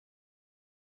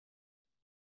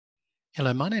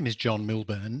Hello, my name is John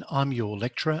Milburn. I'm your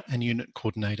lecturer and unit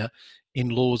coordinator in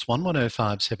LAWS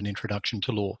 11057 Introduction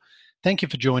to Law. Thank you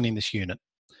for joining this unit.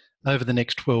 Over the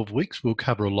next 12 weeks, we'll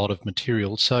cover a lot of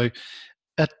material. So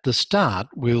at the start,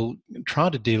 we'll try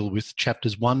to deal with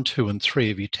chapters 1, 2 and 3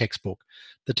 of your textbook.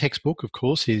 The textbook, of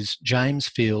course, is James,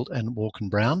 Field and Walken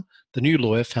Brown, The New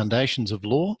Lawyer, Foundations of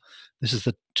Law. This is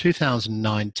the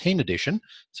 2019 edition,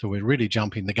 so we're really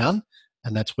jumping the gun,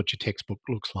 and that's what your textbook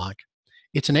looks like.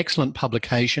 It's an excellent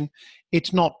publication.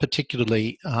 It's not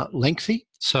particularly lengthy,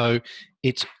 so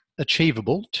it's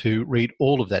achievable to read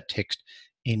all of that text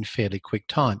in fairly quick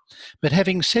time. But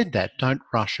having said that, don't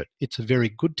rush it. It's a very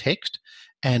good text,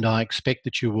 and I expect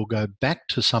that you will go back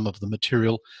to some of the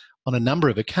material on a number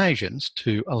of occasions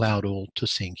to allow it all to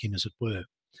sink in, as it were.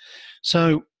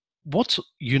 So what's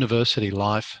university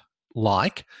life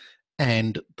like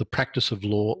and the practice of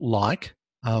law like?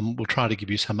 We'll try to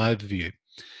give you some overview.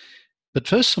 But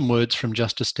first, some words from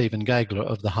Justice Stephen Gageler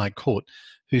of the High Court,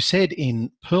 who said in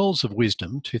Pearls of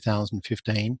Wisdom,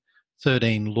 2015,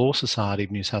 13 Law Society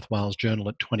of New South Wales Journal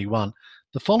at 21,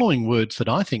 the following words that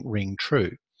I think ring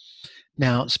true.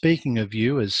 Now, speaking of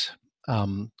you as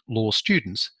law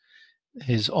students,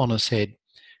 His Honour said,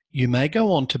 "You may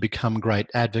go on to become great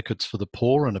advocates for the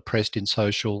poor and oppressed in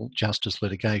social justice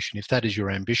litigation. If that is your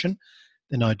ambition,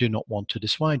 then I do not want to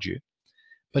dissuade you.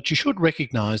 But you should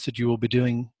recognise that you will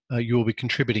be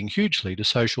contributing hugely to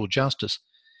social justice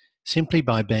simply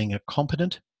by being a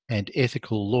competent and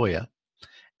ethical lawyer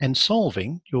and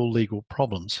solving your legal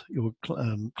problems, your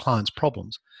client's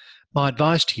problems. My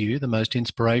advice to you, the most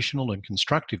inspirational and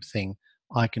constructive thing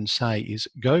I can say is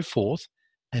go forth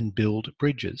and build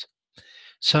bridges."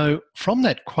 So from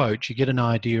that quote, you get an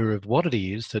idea of what it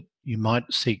is that you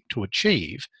might seek to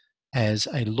achieve as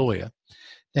a lawyer.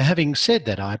 Now, having said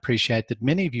that, I appreciate that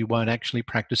many of you won't actually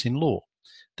practice in law.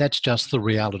 That's just the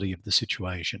reality of the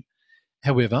situation.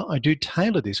 However, I do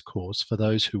tailor this course for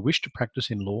those who wish to practice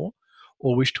in law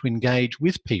or wish to engage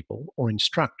with people or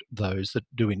instruct those that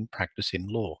do practice in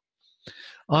law.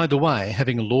 Either way,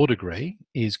 having a law degree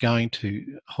is going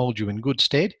to hold you in good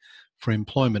stead for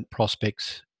employment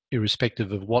prospects,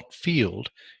 irrespective of what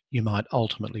field you might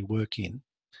ultimately work in.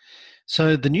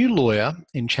 So the new lawyer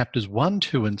in chapters 1,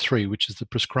 2 and 3, which is the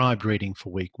prescribed reading for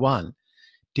week 1,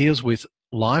 deals with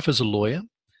life as a lawyer,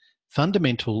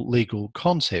 fundamental legal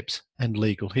concepts and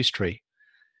legal history.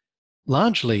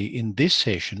 Largely in this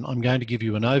session, I'm going to give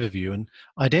you an overview and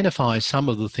identify some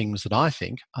of the things that I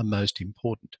think are most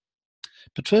important.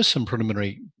 But first, some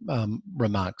preliminary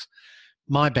remarks.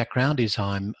 My background is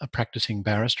I'm a practicing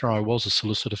barrister. I was a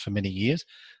solicitor for many years.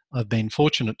 I've been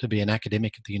fortunate to be an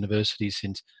academic at the university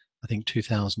since, I think,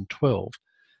 2012.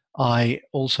 I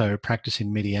also practice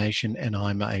in mediation and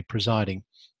I'm a presiding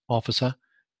officer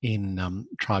in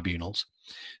tribunals.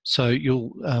 So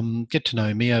you'll get to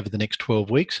know me over the next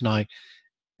 12 weeks, and I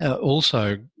am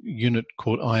also the unit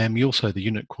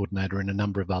coordinator in a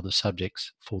number of other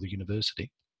subjects for the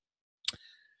university.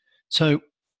 So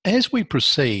as we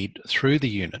proceed through the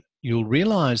unit, you'll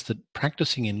realise that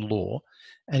practicing in law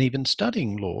and even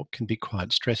studying law can be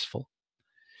quite stressful.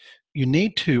 You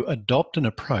need to adopt an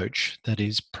approach that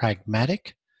is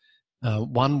pragmatic,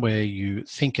 one where you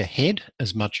think ahead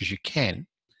as much as you can,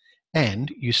 and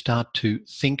you start to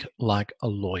think like a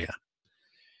lawyer.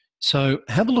 So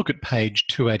have a look at page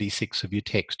 286 of your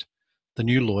text, The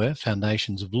New Lawyer,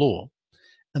 Foundations of Law.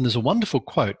 And there's a wonderful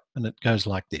quote, and it goes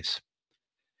like this: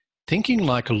 "Thinking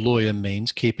like a lawyer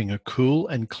means keeping a cool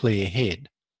and clear head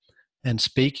and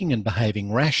speaking and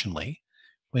behaving rationally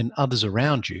when others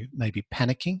around you may be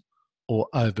panicking or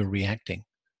overreacting."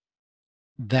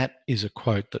 That is a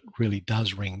quote that really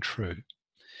does ring true.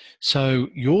 So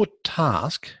your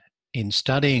task in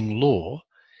studying law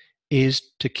is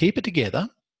to keep it together,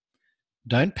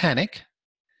 don't panic,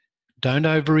 don't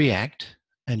overreact,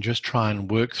 and just try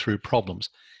and work through problems.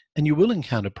 And you will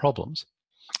encounter problems,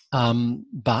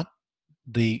 but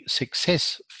the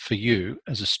success for you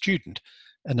as a student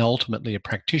and ultimately a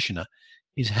practitioner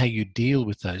is how you deal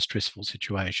with those stressful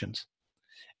situations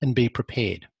and be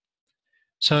prepared.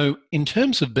 So in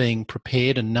terms of being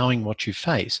prepared and knowing what you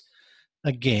face,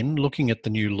 again, looking at The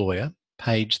New Lawyer,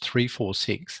 page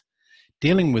 346,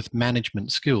 dealing with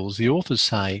management skills, the authors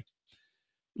say,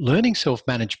 "Learning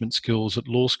self-management skills at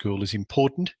law school is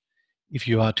important if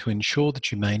you are to ensure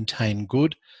that you maintain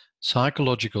good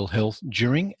psychological health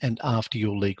during and after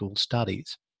your legal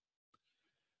studies."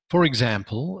 For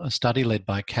example, a study led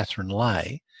by Catherine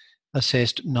Lay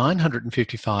assessed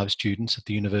 955 students at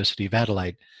the University of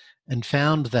Adelaide and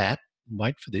found that,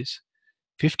 wait for this,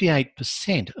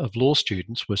 58% of law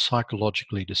students were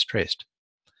psychologically distressed.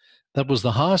 That was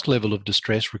the highest level of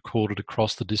distress recorded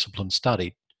across the discipline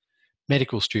studied.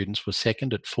 Medical students were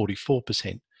second at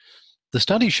 44%. The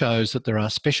study shows that there are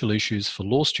special issues for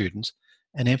law students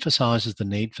and emphasises the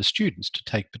need for students to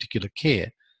take particular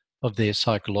care of their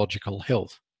psychological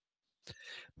health.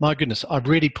 My goodness, I've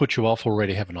really put you off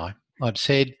already, haven't I? I've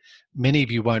said many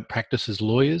of you won't practice as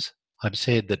lawyers. I've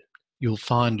said that you'll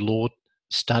find law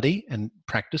study and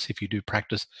practice, if you do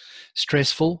practice,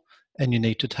 stressful, and you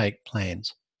need to take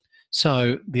plans.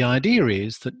 So the idea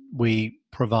is that we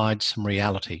provide some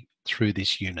reality through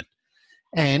this unit.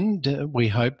 And we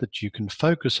hope that you can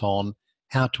focus on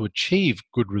how to achieve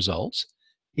good results,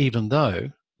 even though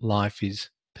life is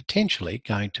potentially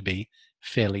going to be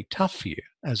fairly tough for you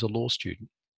as a law student.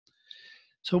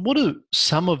 So what are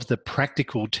some of the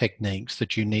practical techniques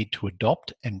that you need to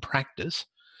adopt and practice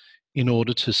in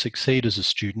order to succeed as a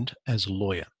student, as a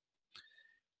lawyer?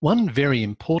 One very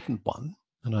important one,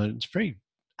 and it's very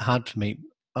hard for me,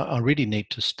 I really need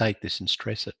to state this and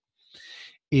stress it,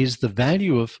 is the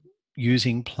value of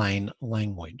using plain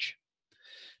language.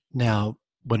 Now,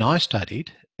 when I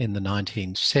studied in the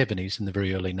 1970s and the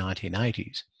very early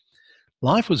 1980s,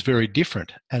 life was very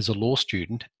different as a law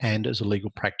student and as a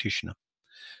legal practitioner.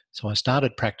 So I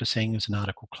started practicing as an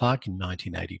article clerk in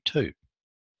 1982.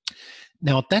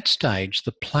 Now, at that stage,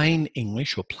 the plain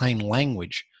English or plain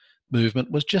language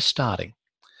movement was just starting.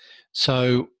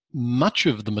 So much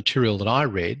of the material that I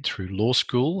read through law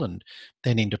school and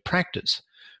then into practice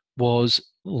was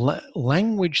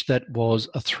language that was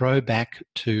a throwback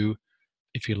to,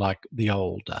 if you like, the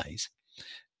old days,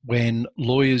 when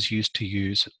lawyers used to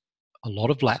use a lot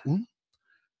of Latin,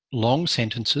 long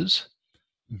sentences,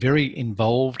 very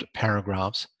involved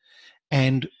paragraphs,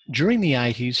 and during the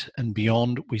 80s and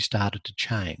beyond, we started to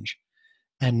change.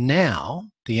 And now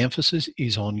the emphasis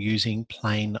is on using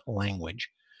plain language.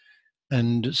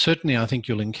 And certainly I think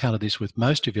you'll encounter this with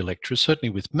most of your lecturers,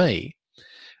 certainly with me,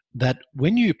 that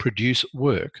when you produce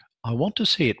work, I want to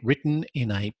see it written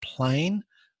in a plain,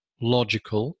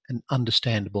 logical, and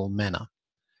understandable manner.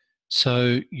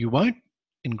 So you won't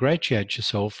ingratiate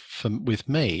yourself with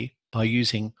me by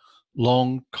using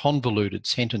long, convoluted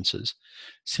sentences.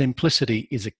 Simplicity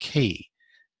is a key,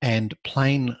 and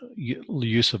plain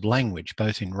use of language,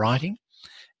 both in writing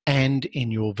and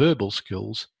in your verbal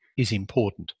skills, is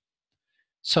important.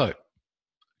 So,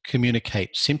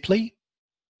 communicate simply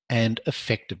and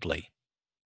effectively.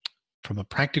 From a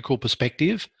practical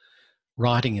perspective,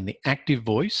 writing in the active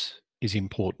voice is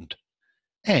important.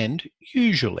 And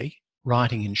usually,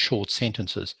 writing in short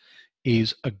sentences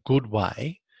is a good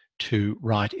way to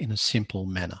write in a simple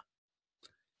manner.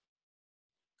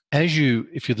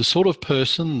 If you're the sort of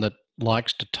person that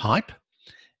likes to type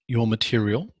your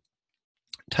material,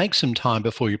 take some time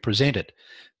before you present it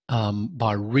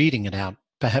by reading it out,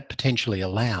 perhaps potentially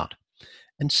aloud,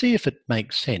 and see if it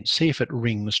makes sense, see if it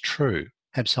rings true.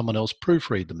 Have someone else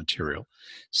proofread the material,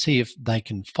 see if they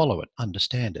can follow it,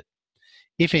 understand it.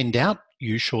 If in doubt,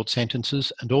 use short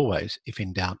sentences, and always, if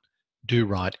in doubt, do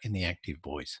write in the active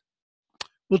voice.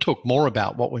 We'll talk more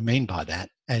about what we mean by that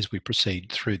as we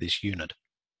proceed through this unit.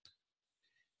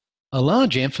 A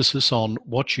large emphasis on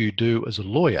what you do as a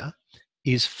lawyer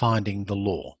is finding the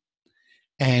law.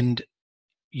 And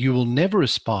you will never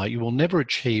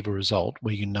achieve a result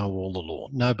where you know all the law.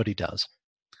 Nobody does.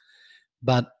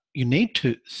 But you need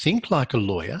to think like a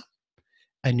lawyer,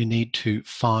 and you need to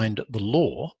find the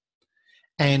law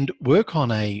and work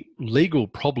on a legal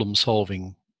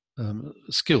problem-solving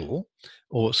skill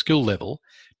or skill level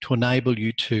to enable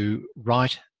you to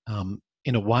write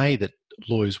in a way that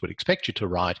lawyers would expect you to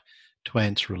write to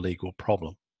answer a legal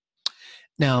problem.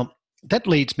 Now, that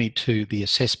leads me to the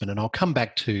assessment, and I'll come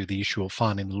back to the issue of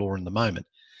finding the law in a moment.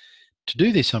 To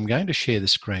do this, I'm going to share the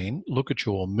screen, look at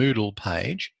your Moodle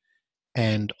page,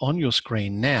 and on your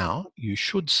screen now, you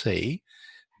should see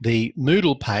the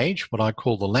Moodle page, what I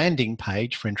call the landing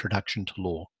page for Introduction to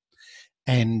Law.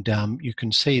 And you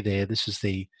can see there, this is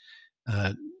the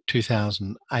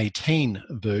 2018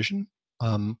 version,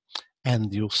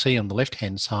 and you'll see on the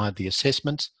left-hand side the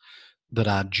assessments that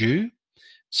are due.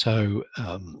 So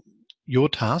your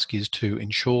task is to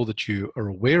ensure that you are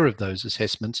aware of those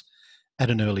assessments at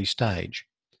an early stage.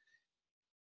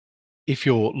 If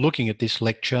you're looking at this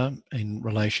lecture in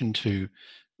relation to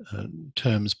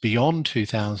terms beyond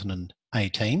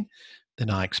 2018, then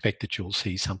I expect that you'll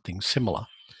see something similar,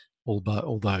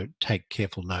 although take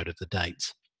careful note of the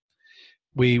dates.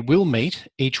 We will meet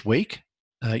each week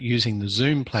using the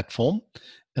Zoom platform,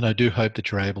 and I do hope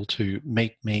that you're able to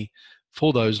meet me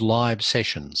for those live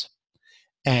sessions.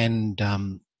 And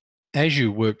as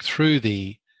you work through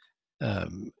the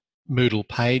Moodle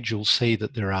page, you'll see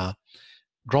that there are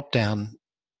drop-down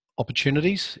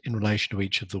opportunities in relation to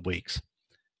each of the weeks.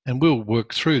 And we'll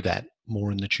work through that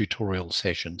more in the tutorial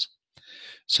sessions.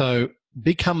 So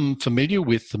become familiar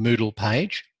with the Moodle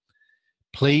page.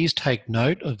 Please take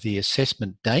note of the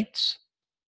assessment dates.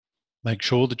 Make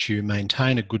sure that you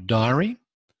maintain a good diary.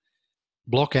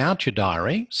 Block out your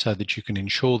diary so that you can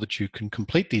ensure that you can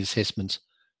complete the assessments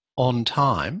on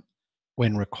time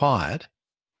when required.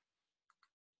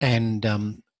 And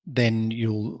then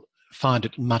you'll find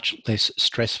it much less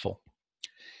stressful.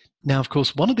 Now, of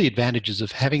course, one of the advantages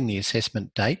of having the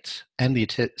assessment dates and the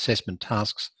assessment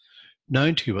tasks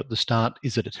known to you at the start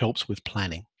is that it helps with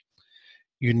planning.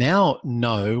 You now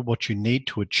know what you need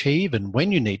to achieve and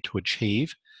when you need to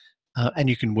achieve, and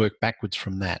you can work backwards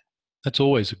from that. That's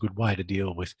always a good way to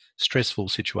deal with stressful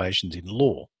situations in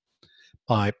law,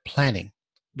 by planning,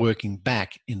 working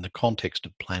back in the context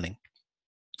of planning.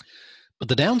 But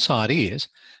the downside is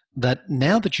that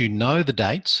now that you know the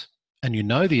dates and you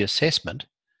know the assessment,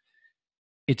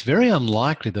 it's very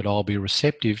unlikely that I'll be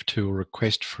receptive to a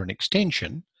request for an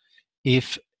extension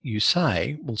if you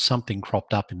say, well, something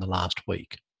cropped up in the last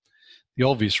week. The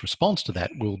obvious response to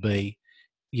that will be,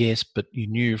 yes, but you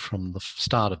knew from the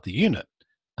start of the unit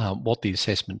what the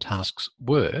assessment tasks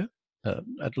were,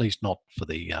 at least not for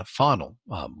the final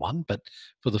one, but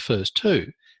for the first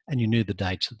two, and you knew the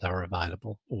dates that they were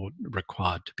available or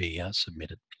required to be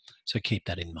submitted. So keep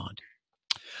that in mind.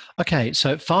 Okay,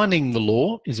 so finding the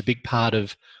law is a big part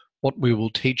of what we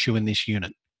will teach you in this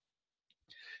unit.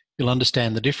 You'll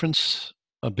understand the difference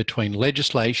between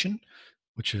legislation,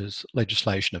 which is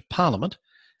legislation of Parliament,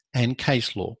 and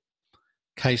case law.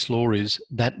 Case law is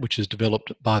that which is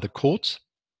developed by the courts,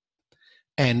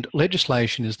 and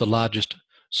legislation is the largest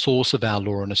source of our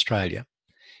law in Australia.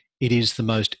 It is the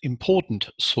most important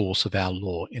source of our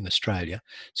law in Australia.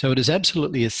 So it is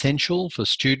absolutely essential for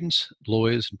students,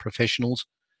 lawyers and professionals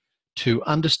to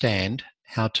understand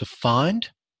how to find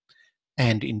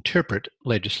and interpret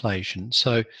legislation.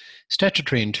 So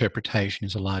statutory interpretation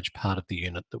is a large part of the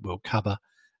unit that we'll cover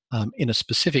in a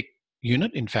specific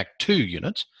unit, in fact 2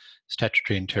 units,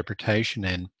 statutory interpretation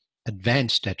and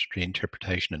advanced statutory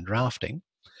interpretation and drafting,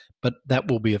 but that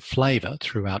will be a flavour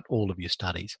throughout all of your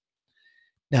studies.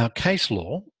 Now, case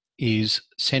law is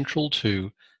central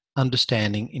to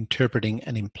understanding, interpreting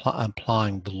and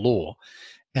applying the law,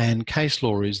 and case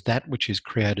law is that which is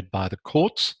created by the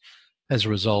courts as a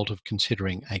result of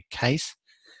considering a case,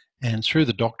 and through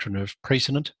the doctrine of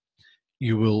precedent,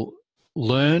 you will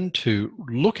learn to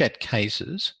look at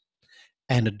cases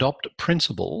and adopt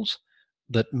principles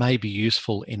that may be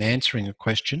useful in answering a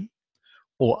question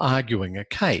or arguing a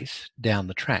case down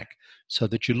the track, so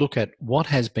that you look at what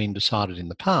has been decided in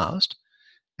the past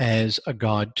as a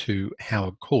guide to how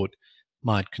a court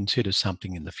might consider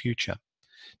something in the future.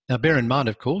 Now, bear in mind,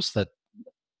 of course, that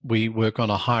we work on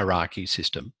a hierarchy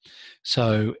system.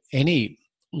 So any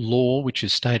law which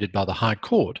is stated by the High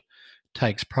Court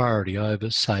takes priority over,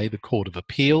 say, the Court of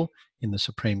Appeal in the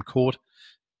Supreme Court,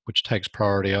 which takes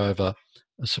priority over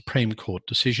a Supreme Court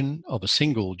decision of a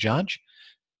single judge,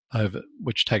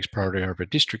 which takes priority over a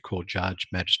district court judge,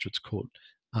 magistrates court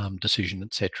decision,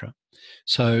 etc.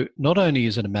 So not only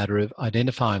is it a matter of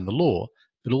identifying the law,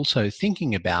 but also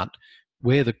thinking about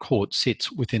where the court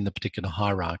sits within the particular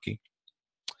hierarchy.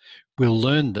 We'll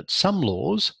learn that some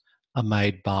laws are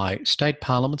made by state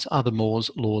parliaments, other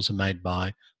laws are made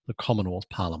by the Commonwealth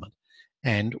Parliament,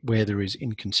 and where there is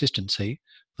inconsistency,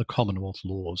 the Commonwealth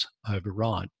laws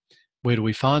override. Where do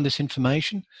we find this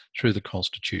information? Through the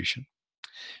Constitution.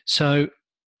 So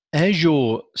as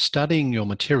you're studying your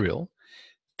material,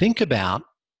 think about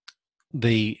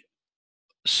the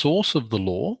source of the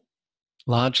law.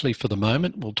 Largely for the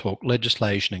moment, we'll talk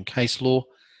legislation and case law.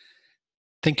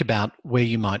 Think about where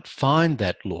you might find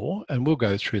that law, and we'll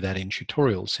go through that in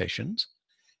tutorial sessions.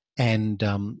 And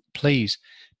please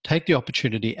take the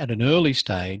opportunity at an early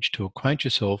stage to acquaint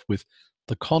yourself with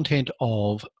the content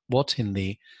of what's in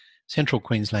the Central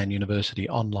Queensland University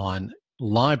online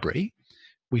library.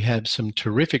 We have some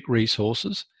terrific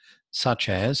resources such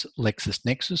as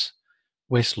LexisNexis,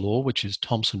 Westlaw, which is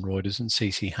Thomson Reuters, and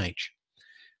CCH.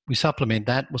 We supplement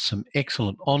that with some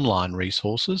excellent online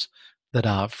resources that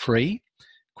are free: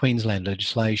 Queensland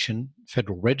Legislation,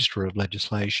 Federal Register of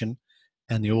Legislation,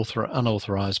 and the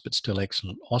unauthorised but still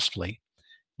excellent OSFLE.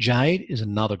 Jade is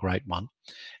another great one.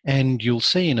 And you'll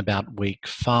see in about week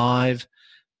 5,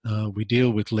 we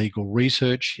deal with legal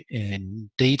research in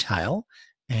detail,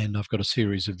 and I've got a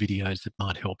series of videos that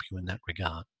might help you in that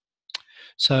regard.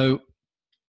 So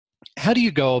how do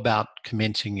you go about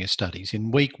commencing your studies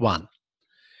in week 1?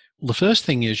 Well, the first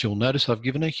thing is you'll notice I've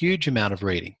given a huge amount of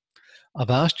reading. I've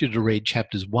asked you to read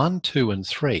chapters 1, 2, and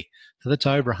 3. So that's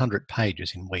over 100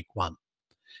 pages in week 1.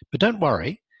 But don't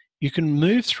worry, you can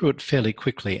move through it fairly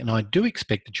quickly, and I do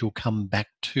expect that you'll come back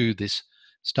to this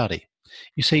study.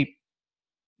 You see,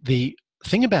 the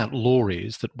thing about law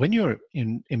is that when you're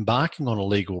embarking on a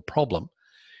legal problem,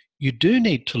 you do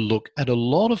need to look at a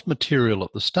lot of material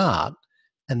at the start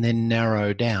and then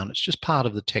narrow down. It's just part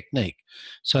of the technique.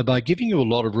 So by giving you a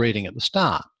lot of reading at the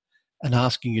start and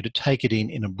asking you to take it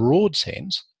in a broad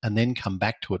sense and then come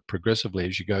back to it progressively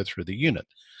as you go through the unit,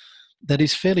 that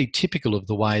is fairly typical of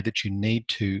the way that you need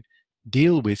to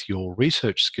deal with your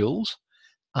research skills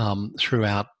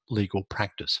throughout legal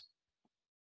practice.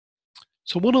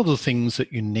 So what are the things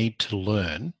that you need to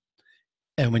learn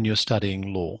and when you're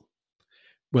studying law?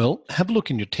 Well, have a look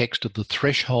in your text at the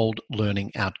threshold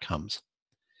learning outcomes.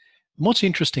 And what's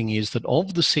interesting is that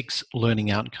of the 6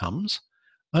 learning outcomes,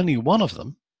 only one of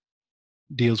them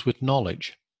deals with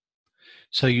knowledge.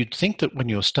 So you'd think that when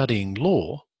you're studying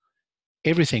law,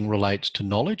 everything relates to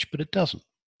knowledge, but it doesn't.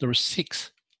 There are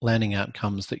 6 learning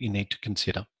outcomes that you need to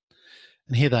consider.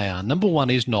 And here they are. Number 1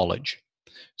 is knowledge.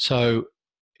 So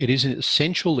it is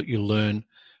essential that you learn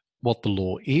what the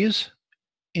law is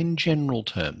in general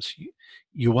terms.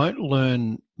 You won't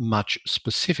learn much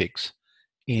specifics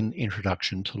in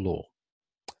Introduction to Law.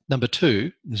 Number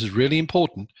 2, this is really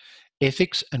important,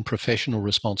 ethics and professional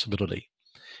responsibility.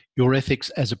 Your ethics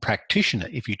as a practitioner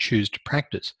if you choose to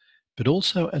practice, but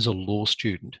also as a law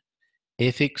student.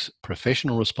 Ethics,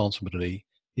 professional responsibility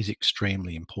is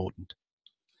extremely important.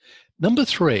 Number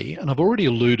 3, and I've already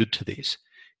alluded to this,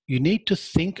 you need to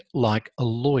think like a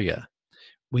lawyer.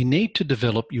 We need to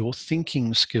develop your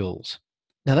thinking skills.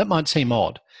 Now that might seem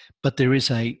odd, but there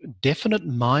is a definite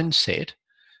mindset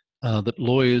that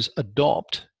lawyers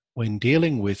adopt when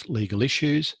dealing with legal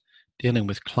issues, dealing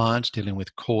with clients, dealing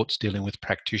with courts, dealing with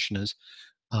practitioners,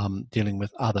 dealing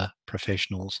with other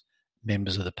professionals,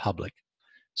 members of the public.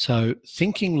 So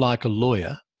thinking like a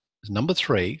lawyer is number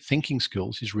 3, thinking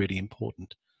skills is really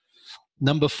important.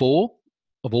 Number 4,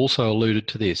 I've also alluded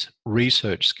to this,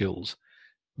 research skills,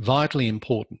 vitally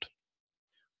important.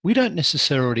 We don't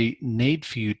necessarily need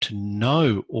for you to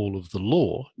know all of the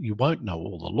law. You won't know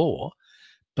all the law,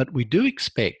 but we do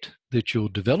expect that you'll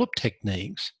develop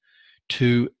techniques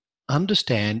to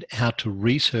understand how to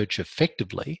research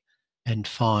effectively and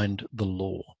find the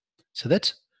law. So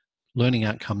that's learning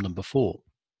outcome number 4.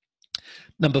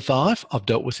 Number 5, I've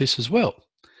dealt with this as well.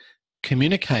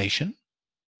 Communication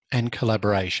and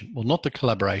collaboration. Well, not the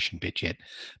collaboration bit yet,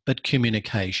 but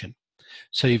communication.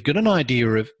 So you've got an idea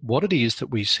of what it is that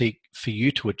we seek for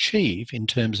you to achieve in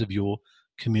terms of your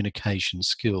communication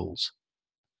skills.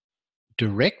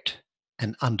 Direct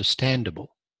and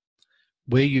understandable.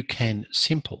 Where you can,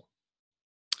 simple.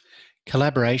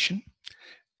 Collaboration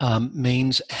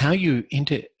means how you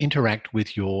interact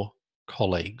with your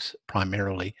colleagues,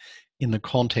 primarily in the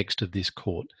context of this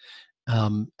court.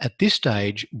 At this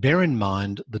stage, bear in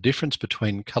mind the difference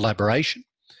between collaboration,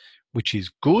 which is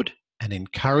good and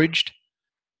encouraged,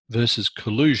 versus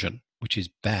collusion, which is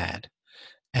bad.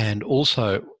 And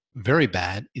also very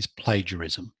bad is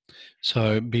plagiarism.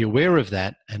 So be aware of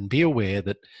that, and be aware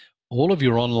that all of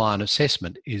your online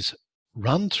assessment is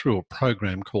run through a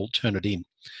program called Turnitin,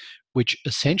 which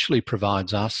essentially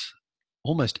provides us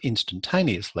almost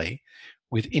instantaneously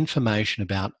with information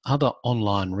about other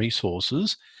online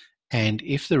resources. And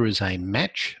if there is a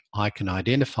match, I can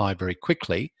identify very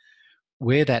quickly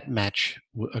where that match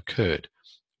occurred,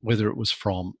 whether it was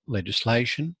from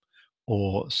legislation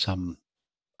or some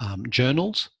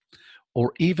journals,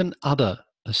 or even other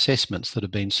assessments that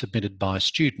have been submitted by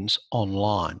students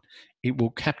online. It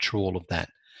will capture all of that.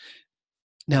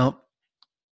 Now,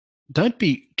 don't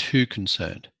be too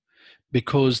concerned,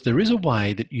 because there is a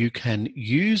way that you can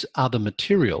use other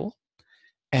material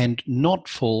and not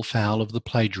fall foul of the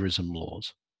plagiarism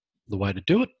laws. The way to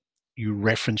do it, you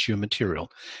reference your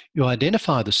material. You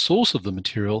identify the source of the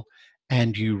material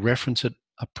and you reference it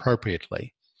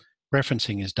appropriately.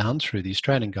 Referencing is done through the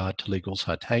Australian Guide to Legal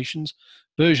Citations.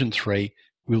 Version 3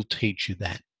 will teach you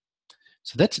that.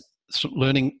 So that's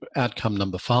learning outcome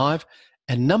number 5.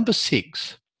 And number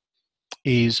 6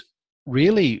 is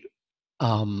really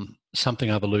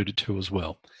something I've alluded to as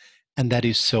well, and that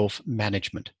is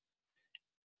self-management.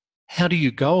 How do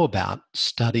you go about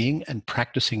studying and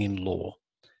practicing in law?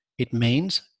 It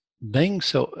means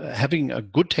having a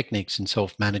good techniques in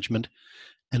self-management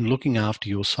and looking after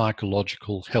your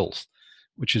psychological health,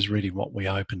 which is really what we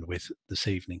opened with this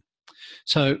evening.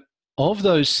 So of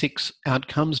those 6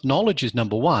 outcomes, knowledge is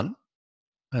number 1,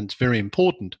 and it's very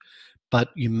important, but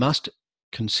you must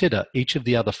consider each of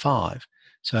the other 5.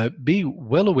 So be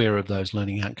well aware of those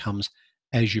learning outcomes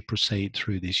as you proceed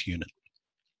through this unit.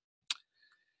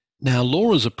 Now,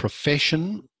 law as a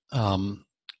profession, well,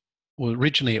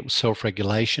 originally it was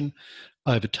self-regulation.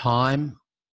 Over time,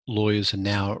 lawyers are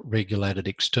now regulated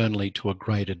externally to a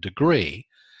greater degree,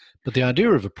 but the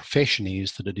idea of a profession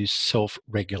is that it is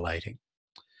self-regulating.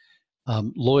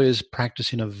 Lawyers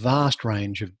practice in a vast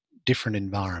range of different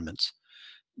environments.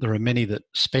 There are many that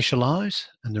specialise,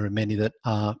 and there are many that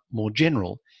are more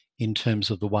general in terms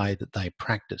of the way that they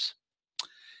practice.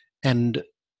 And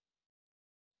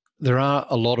there are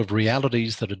a lot of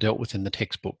realities that are dealt with in the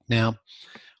textbook. Now,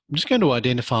 I'm just going to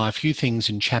identify a few things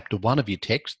in chapter 1 of your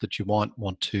text that you might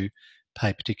want to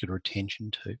pay particular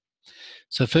attention to.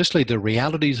 So firstly, the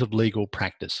realities of legal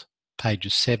practice,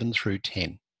 pages 7 through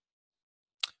 10.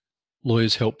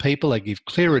 Lawyers help people, they give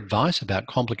clear advice about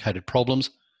complicated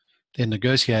problems, they're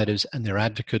negotiators and they're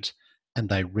advocates, and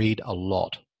they read a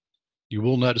lot. You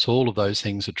will notice all of those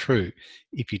things are true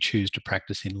if you choose to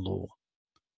practice in law.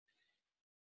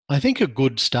 I think a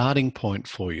good starting point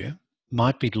for you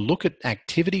might be to look at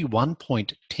activity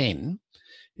 1.10.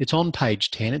 It's on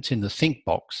page 10, it's in the think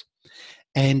box,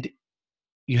 and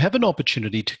you have an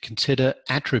opportunity to consider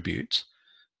attributes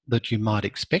that you might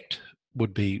expect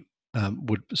would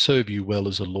serve you well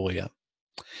as a lawyer.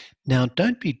 Now,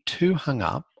 don't be too hung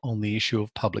up on the issue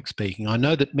of public speaking. I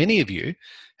know that many of you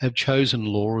have chosen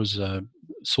law as a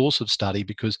source of study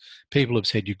because people have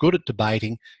said you're good at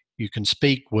debating, you can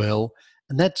speak well,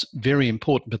 and that's very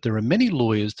important, but there are many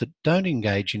lawyers that don't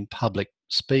engage in public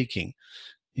speaking.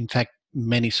 In fact,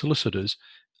 many solicitors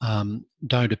don't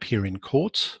appear in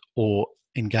courts or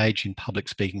engage in public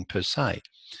speaking per se.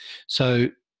 So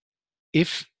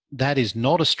if that is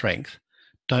not a strength,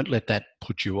 don't let that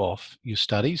put you off your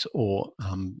studies or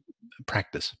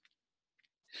practice.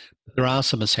 There are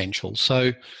some essentials.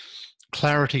 So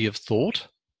clarity of thought,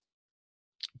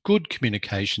 good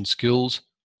communication skills.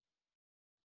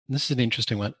 And this is an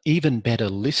interesting one. Even better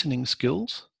listening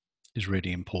skills is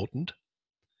really important.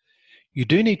 You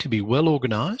do need to be well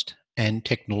organised and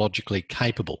technologically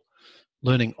capable.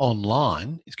 Learning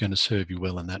online is going to serve you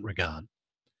well in that regard.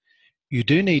 You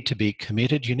do need to be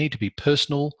committed. You need to be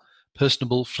personable,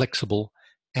 flexible,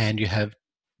 and you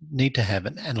need to have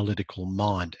an analytical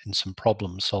mind and some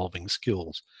problem-solving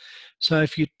skills. So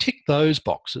if you tick those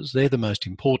boxes, they're the most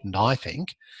important, I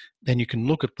think, then you can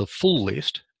look at the full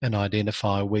list and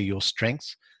identify where your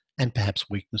strengths and perhaps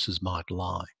weaknesses might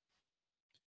lie.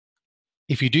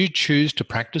 If you do choose to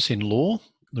practice in law,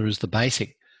 there is the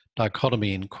basic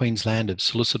dichotomy in Queensland of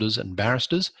solicitors and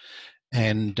barristers,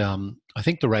 and I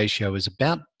think the ratio is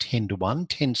about 10 to 1,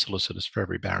 10 solicitors for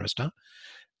every barrister.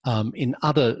 In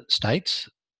other states,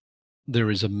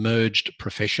 there is a merged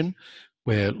profession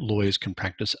where lawyers can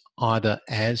practice either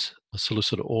as a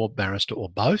solicitor or barrister or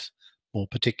both, more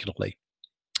particularly.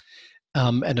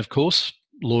 And of course,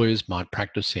 lawyers might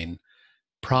practice in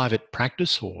private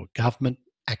practice or government,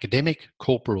 academic,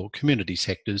 corporate or community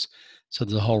sectors. So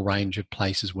there's a whole range of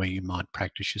places where you might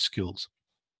practice your skills.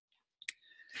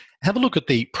 Have a look at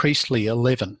the Priestley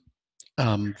 11.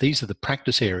 These are the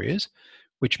practice areas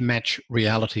which match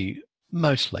reality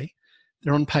mostly.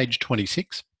 They're on page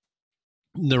 26.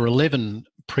 There are 11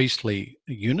 Priestley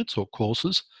units or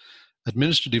courses: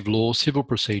 administrative law, civil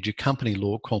procedure, company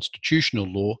law, constitutional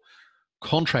law,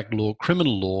 contract law,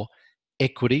 criminal law,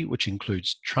 equity, which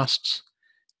includes trusts,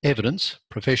 evidence,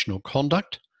 professional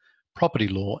conduct, property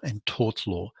law, and torts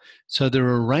law. So there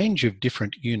are a range of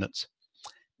different units.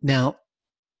 Now,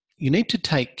 you need to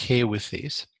take care with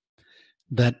this,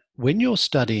 that when you're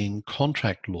studying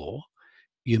contract law,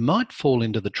 you might fall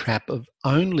into the trap of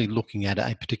only looking at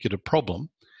a particular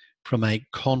problem from a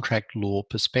contract law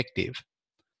perspective.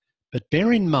 But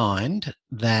bear in mind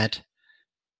that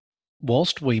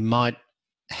whilst we might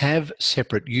have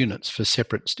separate units for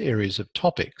separate areas of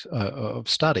topics of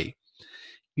study,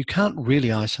 you can't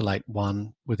really isolate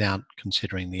one without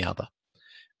considering the other.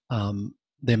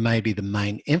 There may be the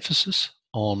main emphasis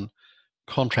on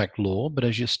contract law, but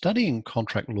as you're studying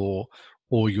contract law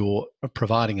or you're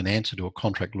providing an answer to a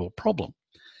contract law problem,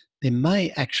 there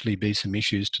may actually be some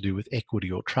issues to do with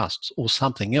equity or trusts or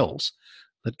something else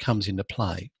that comes into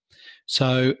play.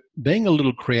 So being a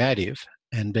little creative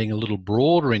and being a little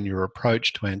broader in your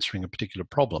approach to answering a particular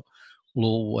problem will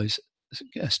always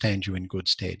stand you in good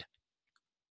stead.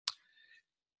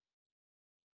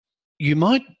 You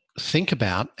might think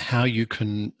about how you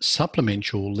can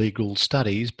supplement your legal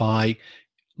studies by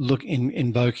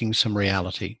invoking some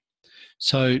reality.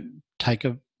 So take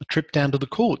a trip down to the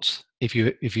courts. If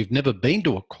you've never been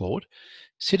to a court,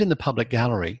 sit in the public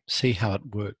gallery, see how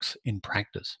it works in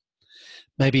practice.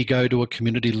 Maybe go to a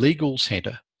community legal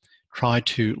centre, Try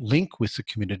to link with the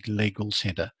Community Legal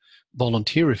Centre.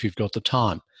 Volunteer if you've got the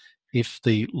time. If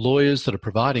the lawyers that are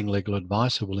providing legal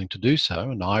advice are willing to do so,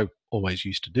 and I always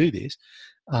used to do this,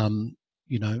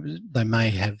 you know, they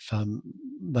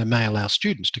may allow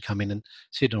students to come in and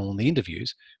sit on the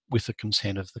interviews with the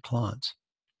consent of the clients.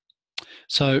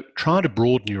 So try to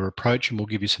broaden your approach, and we'll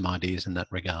give you some ideas in that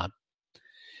regard.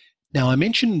 Now, I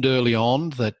mentioned early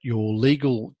on that your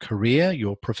legal career,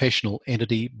 your professional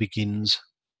entity begins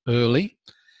early,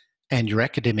 and your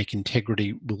academic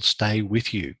integrity will stay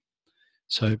with you.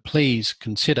 So please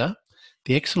consider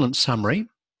the excellent summary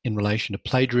in relation to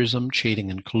plagiarism, cheating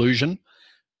and collusion,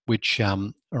 which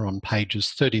are on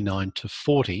pages 39 to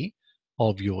 40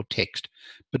 of your text.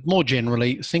 But more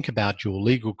generally, think about your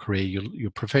legal career,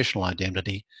 your professional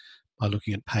identity by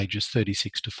looking at pages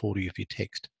 36 to 40 of your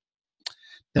text.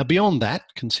 Now, beyond that,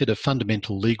 consider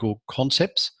fundamental legal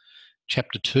concepts,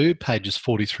 chapter 2, pages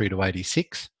 43 to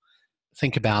 86.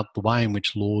 Think about the way in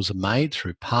which laws are made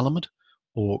through Parliament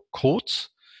or courts.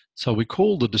 So we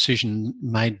call the decision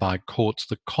made by courts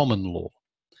the common law.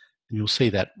 And you'll see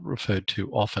that referred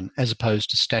to often, as opposed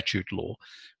to statute law,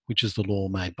 which is the law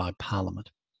made by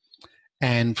Parliament.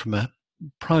 And from a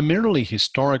primarily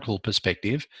historical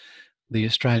perspective, the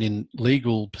Australian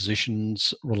legal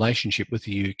position's relationship with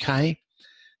the UK.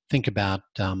 Think about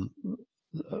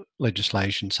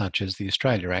legislation such as the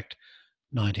Australia Act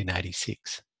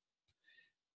 1986.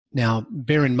 Now,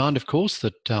 bear in mind, of course,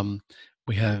 that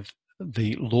we have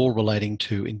the law relating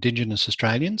to Indigenous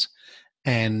Australians,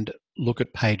 and look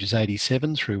at pages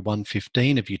 87 through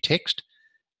 115 of your text,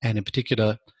 and in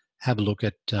particular, have a look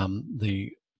at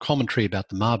the commentary about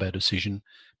the Mabo decision,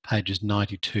 pages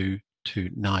 92 to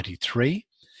 93,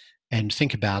 and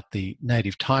think about the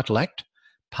Native Title Act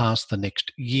passed the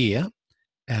next year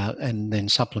and then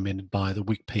supplemented by the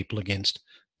Whig people against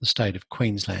the state of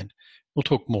Queensland. We'll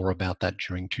talk more about that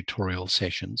during tutorial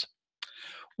sessions.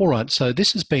 All right, so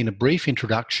this has been a brief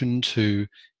introduction to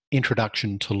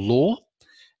law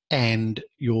and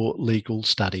your legal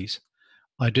studies.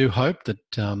 I do hope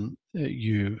that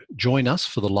you join us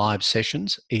for the live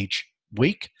sessions each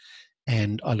week,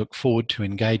 and I look forward to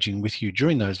engaging with you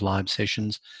during those live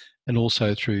sessions and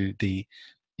also through the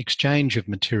exchange of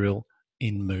material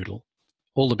in Moodle.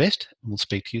 All the best, and we'll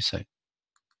speak to you soon.